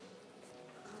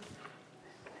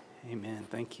Amen.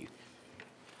 Thank you.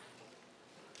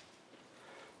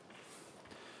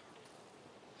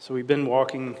 So we've been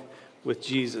walking with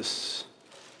Jesus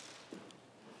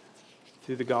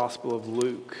through the Gospel of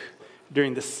Luke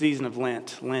during the season of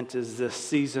Lent. Lent is the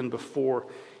season before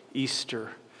Easter.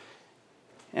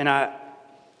 And I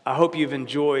hope you've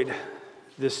enjoyed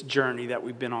this journey that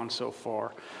we've been on so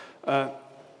far.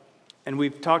 And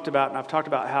I've talked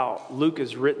about how Luke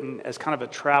is written as kind of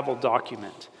a travel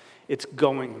document. It's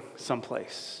going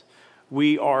someplace.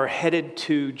 We are headed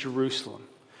to Jerusalem.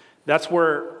 That's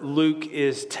where Luke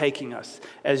is taking us,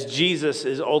 as Jesus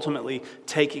is ultimately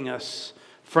taking us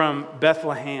from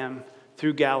Bethlehem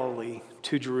through Galilee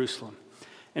to Jerusalem.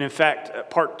 And in fact,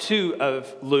 part 2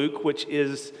 of Luke, which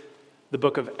is the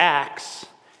book of Acts,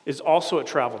 is also a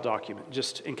travel document,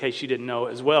 just in case you didn't know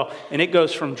as well. And it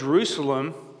goes from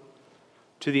Jerusalem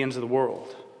to the ends of the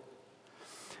world.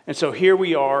 And so here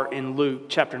we are in Luke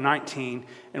chapter 19,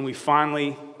 and we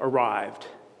finally arrived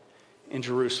in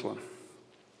Jerusalem.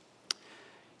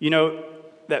 You know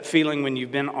that feeling when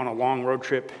you've been on a long road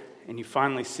trip and you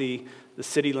finally see the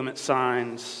city limit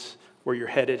signs where you're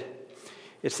headed?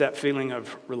 It's that feeling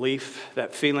of relief,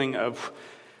 that feeling of,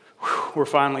 we're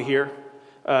finally here.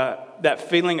 That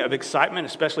feeling of excitement,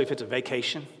 especially if it's a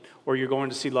vacation or you're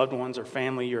going to see loved ones or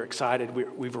family, you're excited,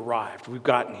 we've arrived, we've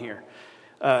gotten here.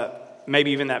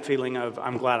 Maybe even that feeling of,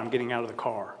 I'm glad I'm getting out of the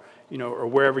car, or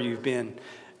wherever you've been.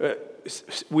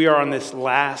 We are on this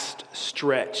last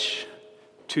stretch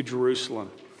to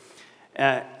Jerusalem.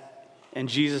 And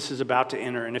Jesus is about to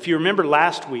enter. And if you remember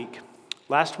last week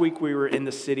we were in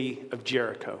the city of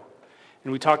Jericho.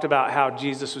 And we talked about how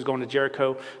Jesus was going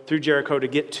to through Jericho to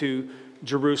get to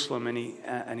Jerusalem.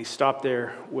 And he stopped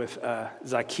there with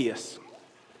Zacchaeus.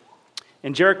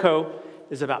 And Jericho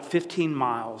is about 15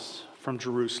 miles from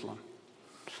Jerusalem.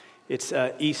 It's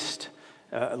east,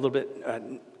 a little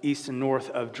bit east and north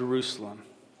of Jerusalem.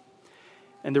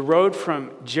 And the road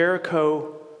from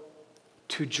Jericho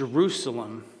to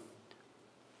Jerusalem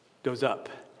goes up.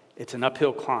 It's an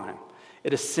uphill climb.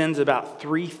 It ascends about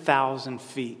 3,000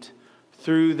 feet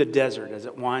through the desert as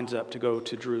it winds up to go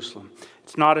to Jerusalem.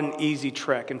 It's not an easy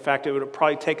trek. In fact, it would have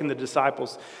probably taken the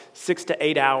disciples 6 to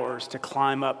 8 hours to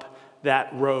climb up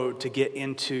that road to get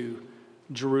into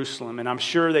Jerusalem. And I'm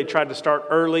sure they tried to start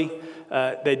early.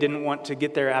 They didn't want to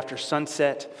get there after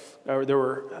sunset. It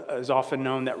was often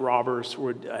known that robbers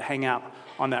would hang out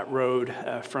on that road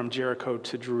from Jericho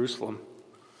to Jerusalem.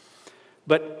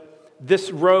 But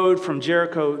this road from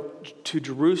Jericho to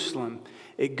Jerusalem,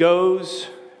 it goes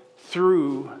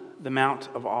through the Mount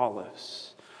of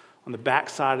Olives, on the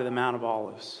backside of the Mount of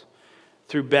Olives,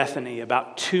 through Bethany,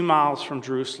 about 2 miles from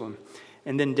Jerusalem,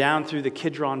 and then down through the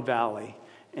Kidron Valley,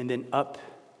 and then up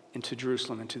into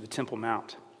Jerusalem, into the Temple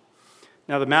Mount.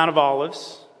 Now, the Mount of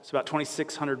Olives, it's about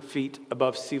 2,600 feet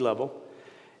above sea level.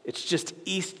 It's just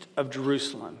east of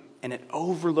Jerusalem, and it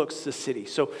overlooks the city.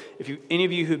 So if any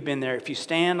of you who've been there, if you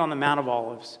stand on the Mount of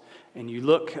Olives and you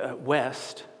look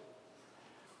west,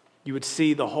 you would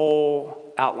see the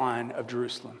whole outline of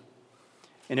Jerusalem.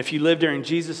 And if you lived during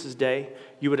Jesus' day,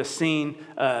 you would have seen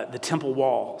the temple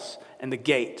walls and the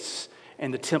gates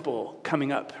and the temple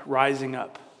coming up, rising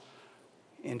up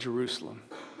in Jerusalem.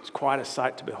 It's quite a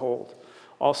sight to behold.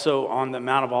 Also on the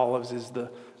Mount of Olives is the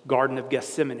Garden of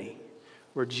Gethsemane,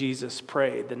 where Jesus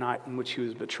prayed the night in which he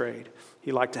was betrayed.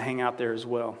 He liked to hang out there as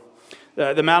well.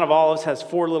 The Mount of Olives has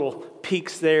 4 little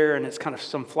peaks there, and it's kind of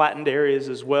some flattened areas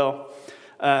as well.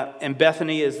 And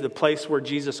Bethany is the place where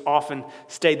Jesus often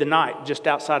stayed the night, just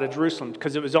outside of Jerusalem,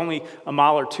 because it was only a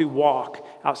mile or 2 walk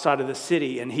outside of the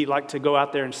city, and he liked to go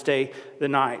out there and stay the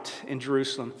night in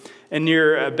Jerusalem. And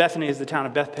near Bethany is the town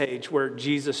of Bethpage, where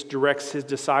Jesus directs his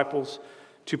disciples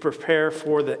to prepare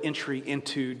for the entry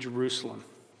into Jerusalem.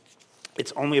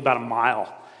 It's only about a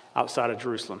mile outside of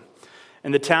Jerusalem.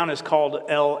 And the town is called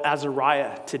El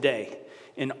Azariah today,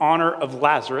 in honor of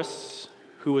Lazarus,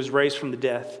 who was raised from the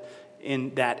dead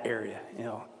in that area,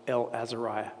 El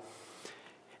Azariah.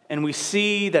 And we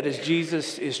see that as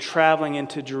Jesus is traveling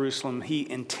into Jerusalem, he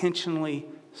intentionally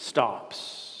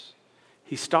stops.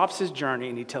 He stops his journey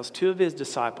and he tells 2 of his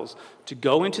disciples to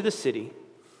go into the city,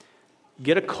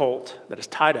 get a colt that is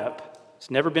tied up, it's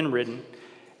never been ridden,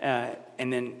 and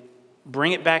then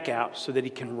bring it back out so that he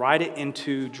can ride it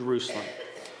into Jerusalem.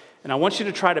 And I want you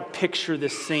to try to picture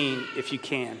this scene if you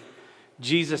can.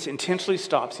 Jesus intentionally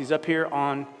stops. He's up here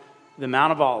on the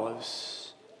Mount of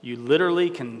Olives. You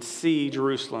literally can see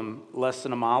Jerusalem less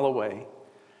than a mile away,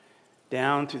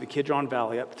 down through the Kidron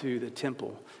Valley, up through the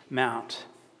Temple Mount.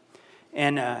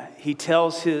 And he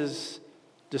tells his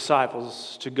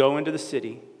disciples to go into the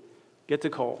city, get the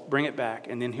colt, bring it back,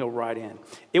 and then he'll ride in.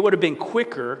 It would have been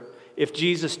quicker if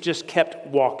Jesus just kept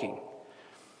walking.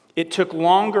 It took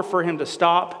longer for him to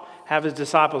stop, have his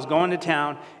disciples go into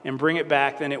town, and bring it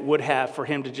back than it would have for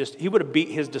him to he would have beat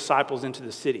his disciples into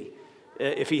the city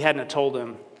if he hadn't told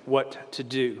them what to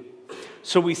do.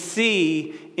 So we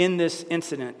see in this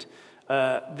incident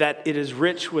that it is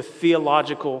rich with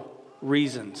theological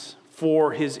reasons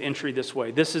for his entry this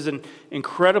way. This is an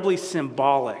incredibly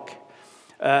symbolic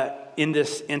in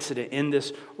this incident, in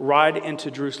this ride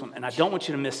into Jerusalem. And I don't want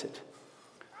you to miss it.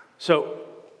 So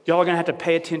y'all are going to have to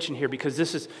pay attention here because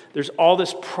there's all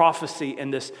this prophecy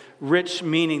and this rich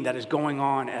meaning that is going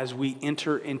on as we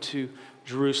enter into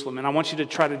Jerusalem. And I want you to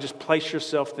try to just place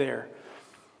yourself there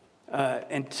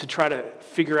and to try to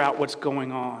figure out what's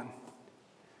going on.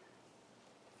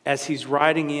 As he's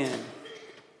riding in,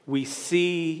 we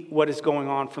see what is going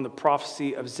on from the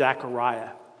prophecy of Zechariah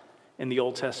in the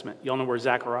Old Testament. Y'all know where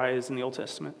Zechariah is in the Old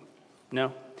Testament? No?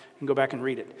 You can go back and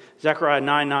read it. Zechariah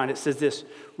 9:9, it says this,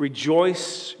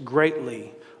 "Rejoice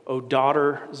greatly, O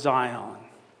daughter Zion."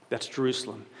 That's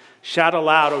Jerusalem. "Shout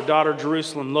aloud, O daughter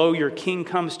Jerusalem. Lo, your king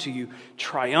comes to you.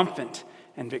 Triumphant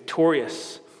and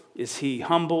victorious is he,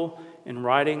 humble and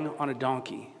riding on a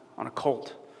donkey, on a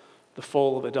colt, the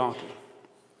foal of a donkey."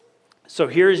 So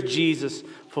here's Jesus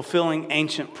fulfilling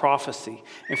ancient prophecy.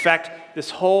 In fact, this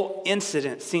whole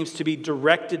incident seems to be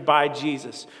directed by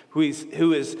Jesus, who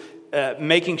is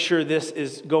making sure this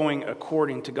is going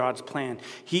according to God's plan.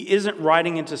 He isn't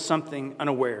riding into something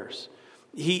unawares.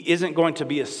 He isn't going to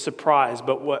be a surprise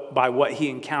by what he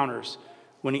encounters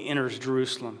when he enters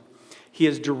Jerusalem. He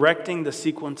is directing the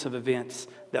sequence of events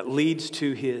that leads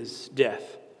to his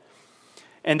death.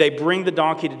 And they bring the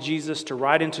donkey to Jesus to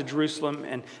ride into Jerusalem.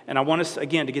 And I want us,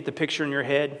 again, to get the picture in your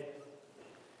head.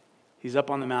 He's up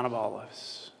on the Mount of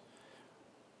Olives.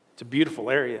 It's a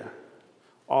beautiful area.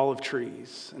 Olive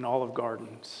trees and olive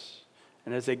gardens.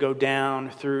 And as they go down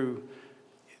through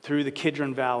the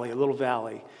Kidron Valley, a little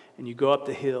valley, and you go up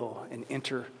the hill and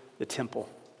enter the temple.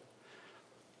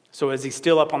 So as he's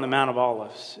still up on the Mount of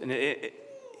Olives, and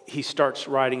he starts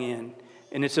riding in.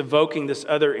 And it's evoking this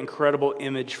other incredible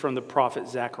image from the prophet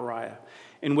Zechariah,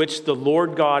 in which the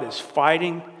Lord God is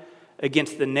fighting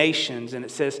against the nations. And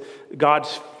it says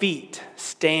God's feet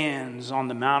stands on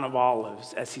the Mount of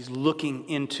Olives as he's looking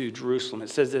into Jerusalem. It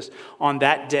says this, "On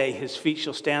that day his feet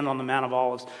shall stand on the Mount of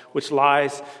Olives, which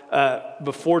lies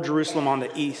before Jerusalem on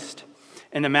the east.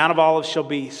 And the Mount of Olives shall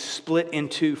be split in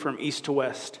two from east to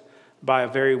west by a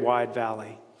very wide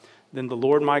valley. Then the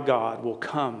Lord my God will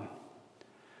come,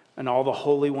 and all the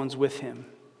holy ones with him.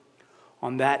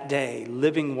 On that day,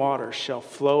 living water shall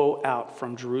flow out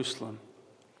from Jerusalem.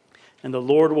 And the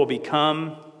Lord will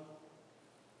become,"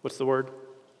 what's the word?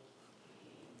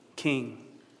 King.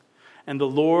 "And the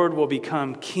Lord will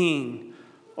become king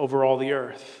over all the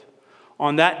earth.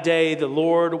 On that day, the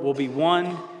Lord will be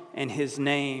one, and his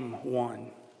name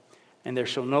one. And there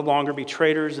shall no longer be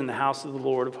traitors in the house of the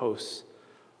Lord of hosts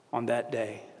on that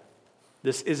day."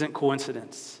 This isn't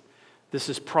coincidence. This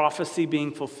is prophecy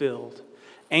being fulfilled.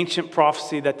 Ancient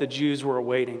prophecy that the Jews were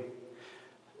awaiting.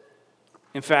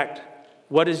 In fact,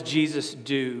 what does Jesus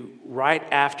do right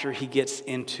after he gets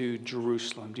into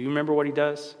Jerusalem? Do you remember what he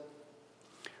does?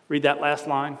 Read that last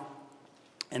line.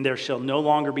 "And there shall no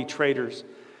longer be traitors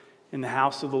in the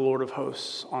house of the Lord of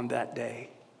hosts on that day."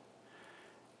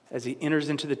 As he enters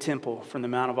into the temple from the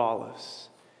Mount of Olives,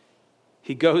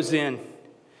 he goes in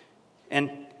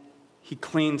and he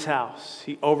cleans house.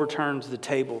 He overturns the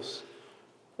tables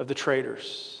of the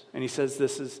traitors. And he says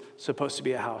this is supposed to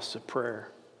be a house of prayer.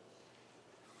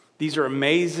 These are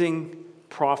amazing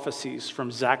prophecies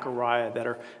from Zechariah that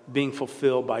are being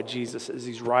fulfilled by Jesus as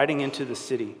he's riding into the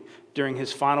city during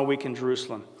his final week in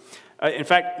Jerusalem. In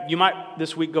fact, you might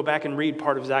this week go back and read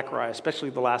part of Zechariah, especially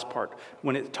the last part,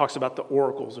 when it talks about the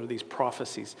oracles or these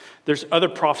prophecies. There's other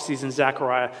prophecies in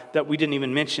Zechariah that we didn't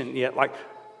even mention yet, like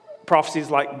prophecies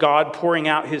like God pouring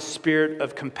out his spirit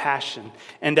of compassion,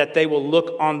 and that they will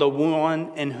look on the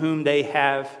one in whom they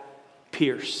have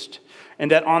pierced. And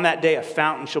that on that day a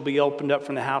fountain shall be opened up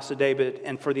from the house of David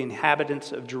and for the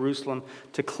inhabitants of Jerusalem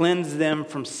to cleanse them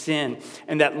from sin.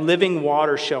 And that living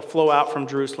water shall flow out from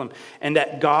Jerusalem. And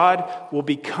that God will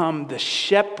become the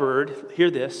shepherd,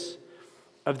 hear this,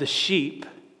 of the sheep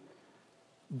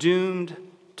doomed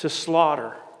to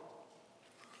slaughter.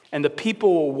 And the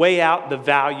people will weigh out the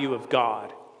value of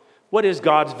God. What is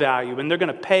God's value? And they're going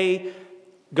to pay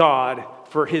God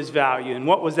for his value. And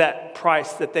what was that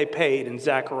price that they paid in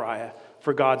Zechariah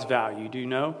for God's value? Do you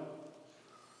know?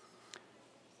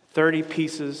 30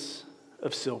 pieces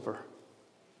of silver.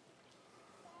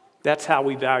 That's how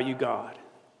we value God.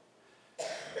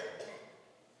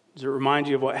 Does it remind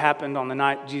you of what happened on the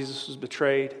night Jesus was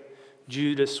betrayed?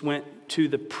 Judas went to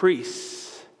the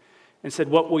priests and said,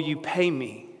 "What will you pay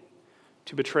me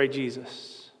to betray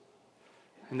Jesus?"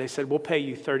 And they said, "We'll pay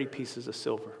you 30 pieces of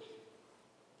silver."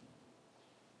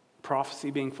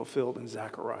 Prophecy being fulfilled in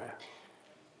Zechariah.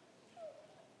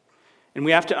 And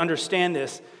we have to understand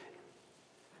this,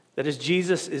 that as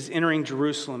Jesus is entering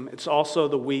Jerusalem, it's also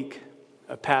the week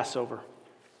of Passover.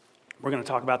 We're going to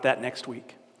talk about that next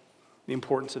week, the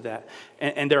importance of that.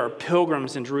 And there are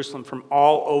pilgrims in Jerusalem from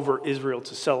all over Israel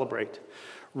to celebrate.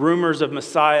 Rumors of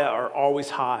Messiah are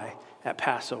always high at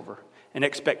Passover, and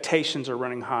expectations are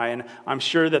running high. And I'm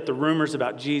sure that the rumors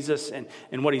about Jesus and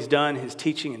what he's done, his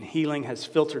teaching and healing, has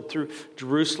filtered through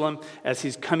Jerusalem as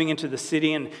he's coming into the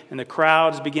city, and the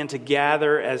crowds begin to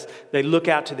gather as they look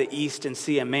out to the east and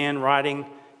see a man riding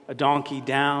a donkey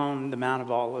down the Mount of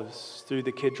Olives through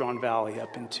the Kidron Valley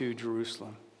up into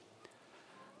Jerusalem.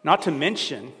 Not to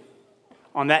mention,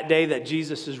 on that day that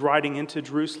Jesus is riding into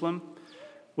Jerusalem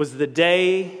was the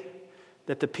day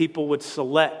that the people would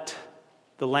select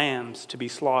the lambs to be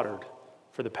slaughtered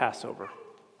for the Passover.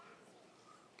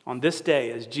 On this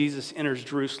day, as Jesus enters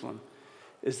Jerusalem,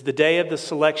 is the day of the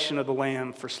selection of the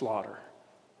lamb for slaughter.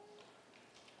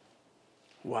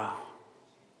 Wow.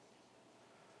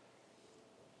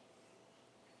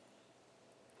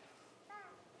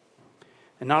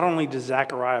 And not only does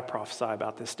Zechariah prophesy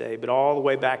about this day, but all the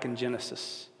way back in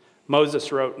Genesis,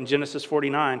 Moses wrote in Genesis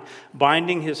 49,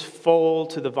 "Binding his foal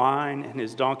to the vine and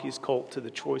his donkey's colt to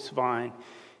the choice vine,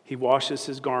 he washes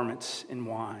his garments in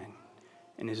wine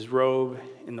and his robe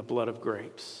in the blood of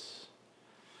grapes."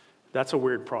 That's a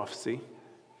weird prophecy,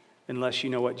 unless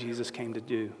you know what Jesus came to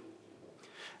do.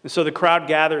 And so the crowd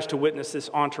gathers to witness this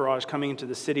entourage coming into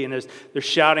the city, and they're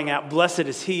shouting out, "Blessed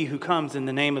is he who comes in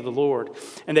the name of the Lord."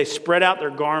 And they spread out their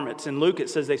garments. In Luke, it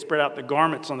says they spread out the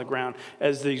garments on the ground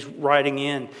as he's riding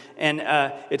in. And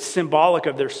it's symbolic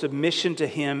of their submission to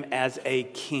him as a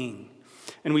king.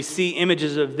 And we see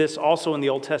images of this also in the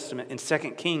Old Testament. In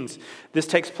 2 Kings, this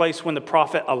takes place when the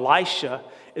prophet Elisha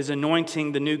is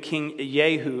anointing the new king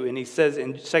Jehu. And he says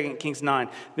in 2 Kings 9,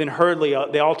 "Then hurriedly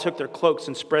they all took their cloaks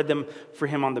and spread them for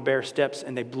him on the bare steps,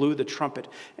 and they blew the trumpet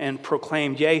and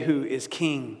proclaimed, 'Jehu is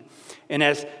king.' And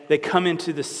as they come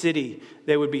into the city,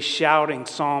 they would be shouting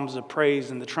psalms of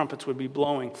praise and the trumpets would be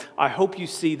blowing." I hope you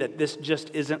see that this just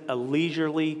isn't a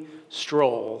leisurely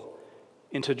stroll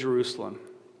into Jerusalem.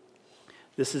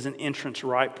 This is an entrance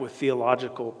ripe with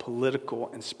theological, political,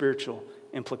 and spiritual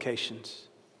implications.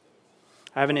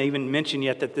 I haven't even mentioned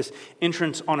yet that this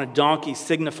entrance on a donkey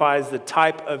signifies the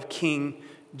type of king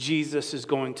Jesus is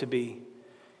going to be.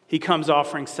 He comes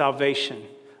offering salvation,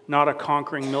 not a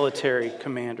conquering military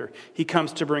commander. He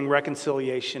comes to bring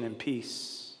reconciliation and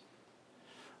peace.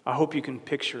 I hope you can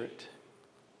picture it.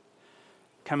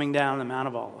 Coming down the Mount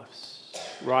of Olives,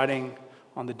 riding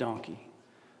on the donkey,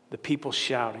 the people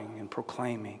shouting and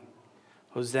proclaiming,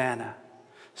 "Hosanna,"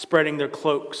 spreading their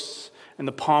cloaks and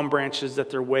the palm branches that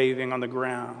they're waving on the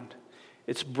ground.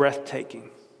 It's breathtaking.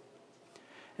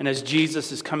 And as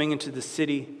Jesus is coming into the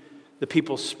city, the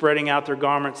people spreading out their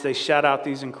garments, they shout out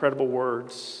these incredible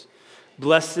words.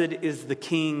 "Blessed is the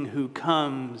King who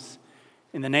comes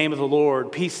in the name of the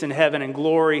Lord. Peace in heaven and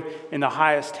glory in the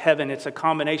highest heaven." It's a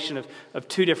combination of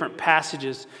two different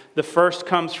passages. The first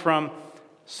comes from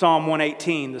Psalm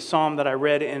 118, the psalm that I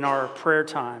read in our prayer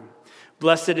time.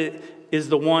 "Blessed is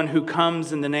the one who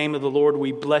comes in the name of the Lord.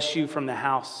 We bless you from the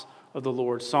house of the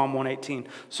Lord." Psalm 118.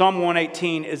 Psalm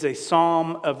 118 is a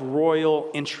psalm of royal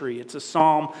entry. It's a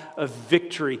psalm of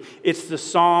victory. It's the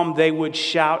psalm they would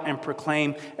shout and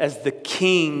proclaim as the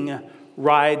king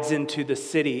rides into the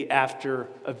city after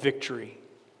a victory.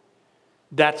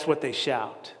 That's what they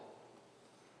shout.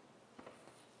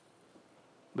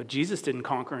 But Jesus didn't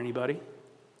conquer anybody.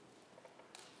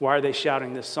 Why are they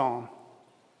shouting this psalm?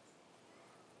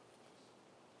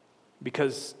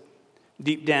 Because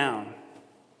deep down,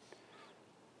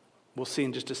 we'll see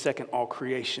in just a second, all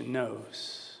creation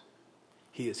knows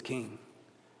he is king.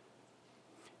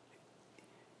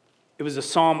 It was a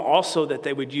psalm also that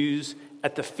they would use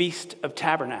at the Feast of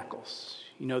Tabernacles.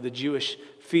 You know, the Jewish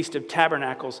Feast of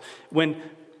Tabernacles. When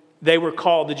they were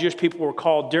called, the Jewish people were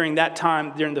called during that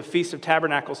time, during the Feast of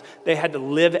Tabernacles, they had to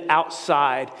live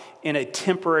outside in a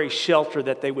temporary shelter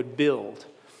that they would build.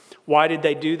 Why did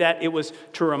they do that? It was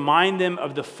to remind them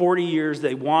of the 40 years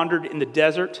they wandered in the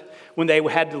desert when they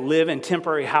had to live in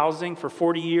temporary housing for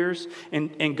 40 years.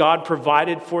 And God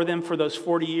provided for them for those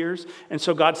 40 years. And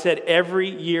so God said, every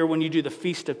year when you do the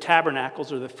Feast of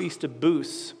Tabernacles or the Feast of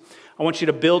Booths, I want you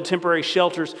to build temporary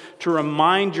shelters to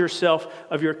remind yourself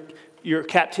of your your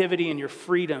captivity and your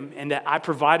freedom, and that I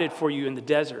provided for you in the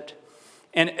desert.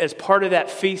 And as part of that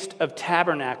Feast of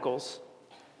Tabernacles,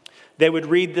 they would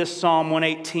read this Psalm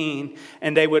 118,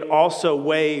 and they would also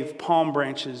wave palm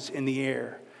branches in the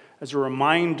air as a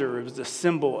reminder. It was a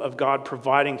symbol of God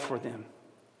providing for them.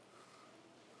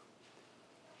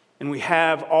 And we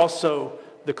have also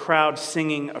the crowd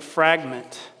singing a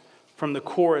fragment from the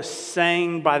chorus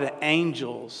sang by the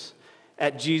angels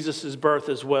at Jesus' birth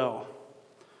as well.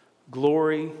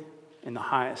 Glory in the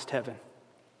highest heaven.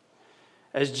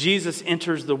 As Jesus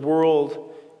enters the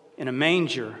world in a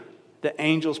manger, the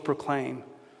angels proclaim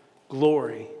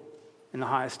glory in the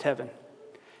highest heaven.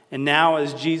 And now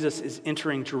as Jesus is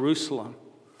entering Jerusalem,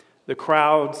 the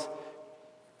crowds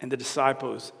and the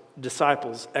disciples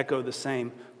echo the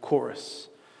same chorus.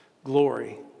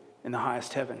 Glory in the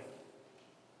highest heaven.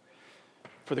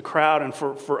 For the crowd and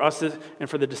for us and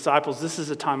for the disciples, this is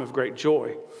a time of great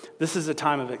joy. This is a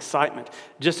time of excitement.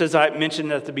 Just as I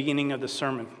mentioned at the beginning of the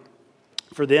sermon,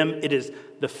 for them it is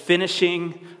the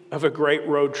finishing of a great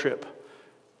road trip.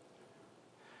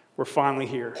 We're finally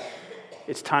here.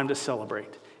 It's time to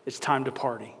celebrate. It's time to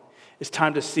party. It's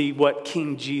time to see what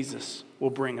King Jesus will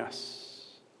bring us.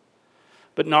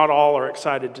 But not all are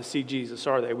excited to see Jesus,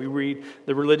 are they? We read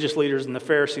the religious leaders and the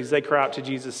Pharisees, they cry out to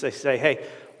Jesus. They say, hey,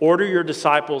 order your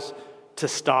disciples to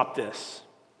stop this.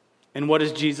 And what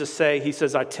does Jesus say? He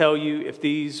says, I tell you, if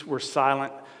these were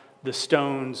silent, the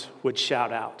stones would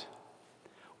shout out.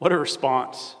 What a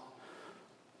response.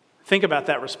 Think about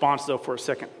that response, though, for a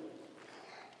second.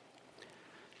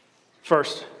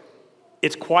 First,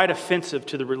 it's quite offensive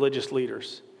to the religious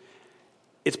leaders.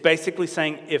 It's basically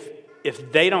saying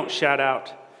if they don't shout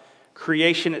out,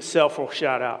 creation itself will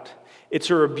shout out.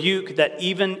 It's a rebuke that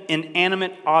even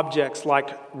inanimate objects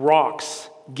like rocks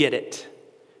get it,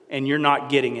 and you're not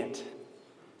getting it.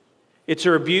 It's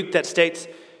a rebuke that states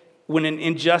when an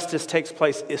injustice takes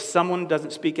place, if someone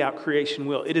doesn't speak out, creation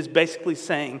will. It is basically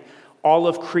saying all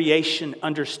of creation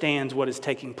understands what is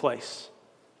taking place.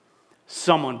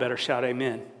 Someone better shout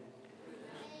amen.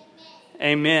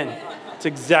 Amen. That's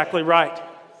exactly right.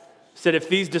 Said if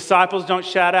these disciples don't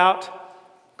shout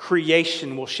out,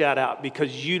 creation will shout out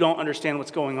because you don't understand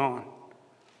what's going on.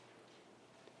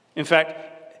 In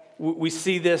fact, we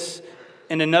see this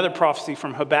in another prophecy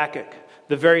from Habakkuk.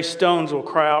 The very stones will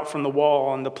cry out from the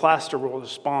wall and the plaster will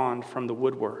respond from the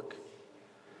woodwork.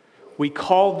 We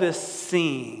call this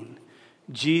scene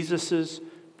Jesus'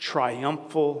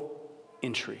 triumphal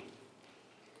entry.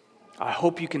 I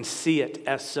hope you can see it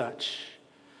as such,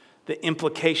 the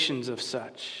implications of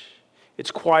such.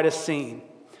 It's quite a scene.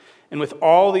 And with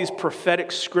all these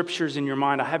prophetic scriptures in your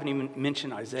mind, I haven't even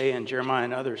mentioned Isaiah and Jeremiah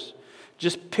and others.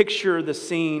 Just picture the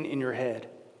scene in your head.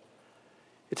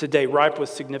 It's a day ripe with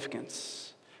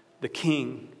significance. The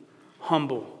king,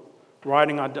 humble,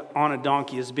 riding on a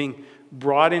donkey, is being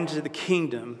brought into the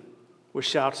kingdom with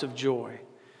shouts of joy.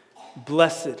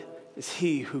 Blessed is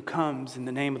he who comes in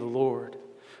the name of the Lord.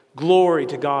 Glory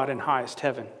to God in highest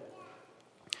heaven.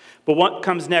 But what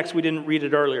comes next, we didn't read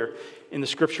it earlier in the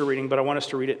scripture reading, but I want us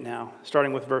to read it now,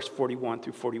 starting with verse 41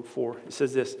 through 44. It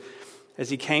says this, as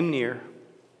he came near,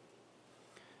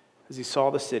 as he saw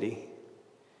the city,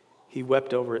 he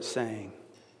wept over it, saying,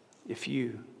 If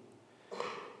you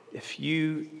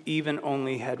even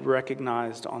only had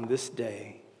recognized on this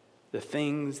day the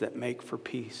things that make for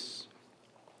peace.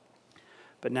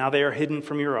 But now they are hidden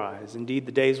from your eyes. Indeed,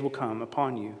 the days will come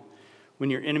upon you when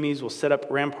your enemies will set up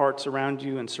ramparts around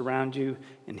you and surround you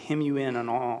and hem you in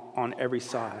on every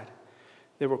side.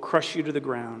 They will crush you to the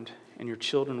ground and your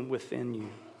children within you,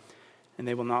 and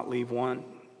they will not leave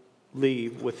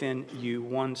within you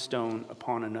one stone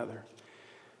upon another,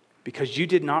 because you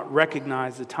did not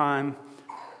recognize the time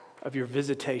of your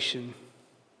visitation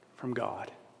from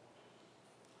God.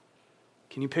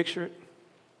 Can you picture it?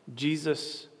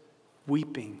 Jesus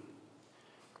weeping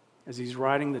as he's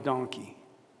riding the donkey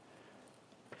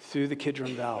through the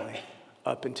Kidron Valley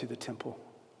up into the temple.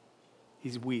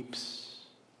 He weeps.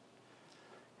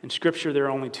 In Scripture, there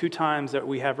are only 2 times that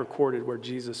we have recorded where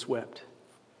Jesus wept.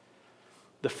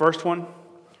 The first one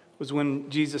was when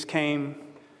Jesus came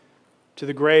to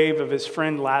the grave of his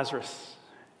friend Lazarus.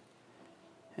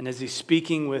 And as he's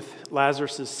speaking with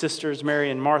Lazarus' sisters, Mary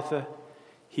and Martha,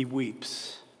 he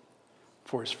weeps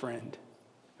for his friend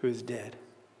who is dead.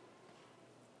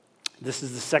 This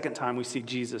is the second time we see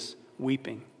Jesus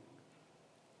weeping.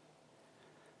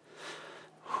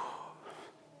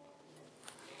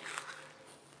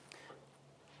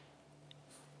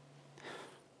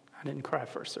 I didn't cry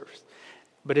first service.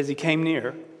 But as he came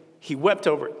near, he wept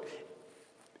over it.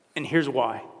 And here's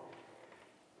why.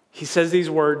 He says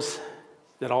these words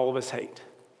that all of us hate.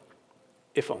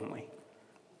 If only.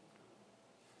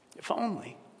 If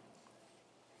only.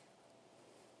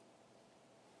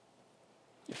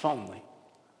 If only.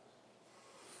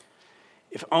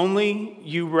 If only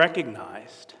you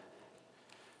recognized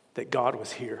that God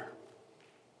was here.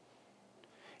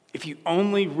 If you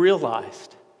only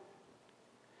realized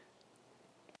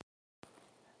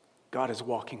God is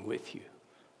walking with you.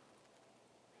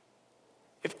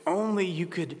 If only you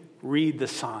could read the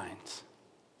signs.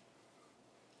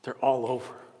 They're all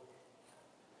over.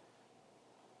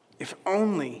 If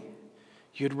only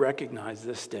you'd recognize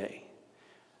this day,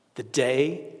 the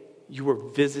day you were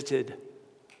visited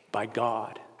by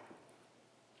God.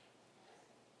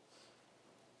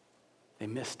 They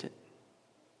missed it.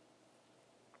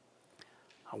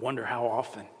 I wonder how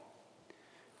often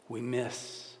we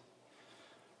miss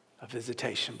a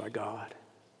visitation by God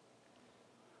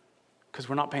because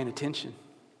we're not paying attention.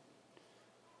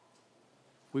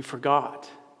 We forgot.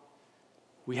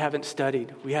 We haven't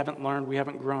studied. We haven't learned. We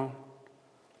haven't grown.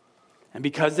 And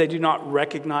because they do not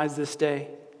recognize this day,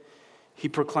 he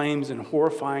proclaims in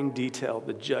horrifying detail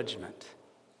the judgment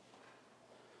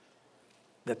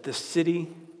that the city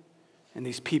and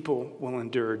these people will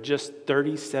endure just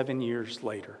 37 years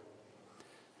later.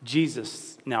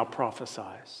 Jesus now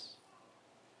prophesies.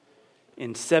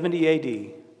 In 70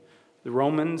 AD, the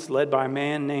Romans, led by a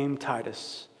man named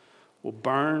Titus, will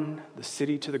burn the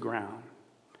city to the ground,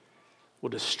 will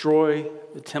destroy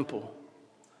the temple.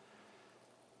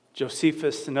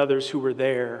 Josephus and others who were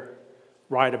there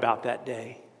write about that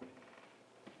day,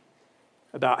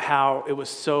 about how it was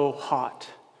so hot,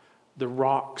 the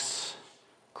rocks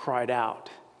cried out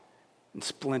and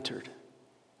splintered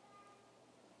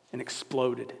and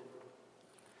exploded.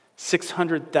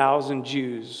 600,000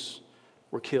 Jews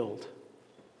were killed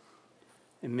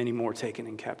and many more taken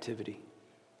in captivity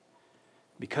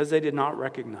because they did not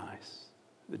recognize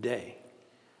the day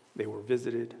they were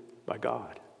visited by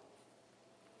God.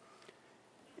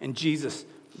 And Jesus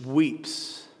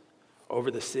weeps over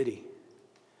the city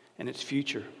and its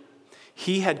future.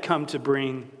 He had come to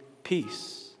bring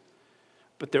peace,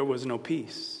 but there was no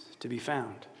peace to be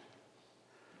found.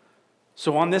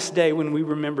 So on this day, when we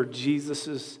remember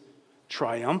Jesus'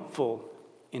 triumphal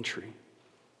entry,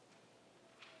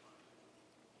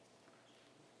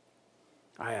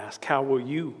 I ask, how will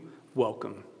you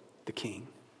welcome the King?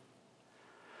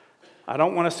 I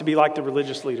don't want us to be like the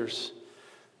religious leaders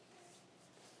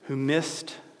who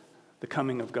missed the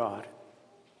coming of God,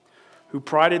 who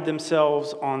prided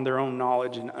themselves on their own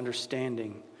knowledge and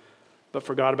understanding, but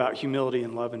forgot about humility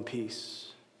and love and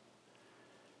peace.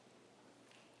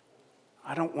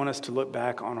 I don't want us to look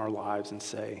back on our lives and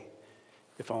say,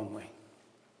 if only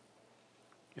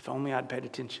I'd paid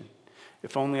attention,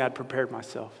 if only I'd prepared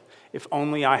myself, if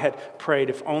only I had prayed,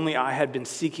 if only I had been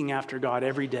seeking after God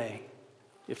every day,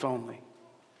 if only.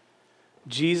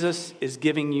 Jesus is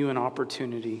giving you an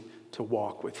opportunity to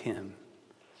walk with him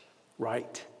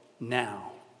right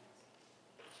now.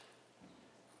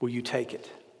 Will you take it?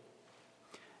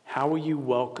 How will you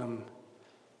welcome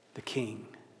the King?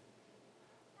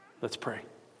 Let's pray.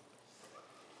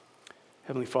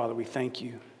 Heavenly Father, we thank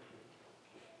you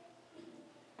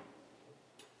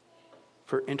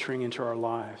for entering into our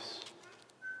lives.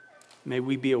 May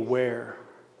we be aware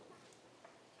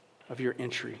of your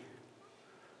entry.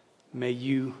 May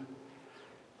you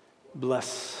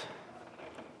bless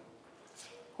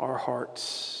our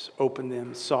hearts, open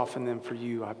them, soften them for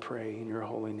you, I pray in your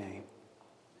holy name.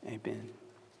 Amen.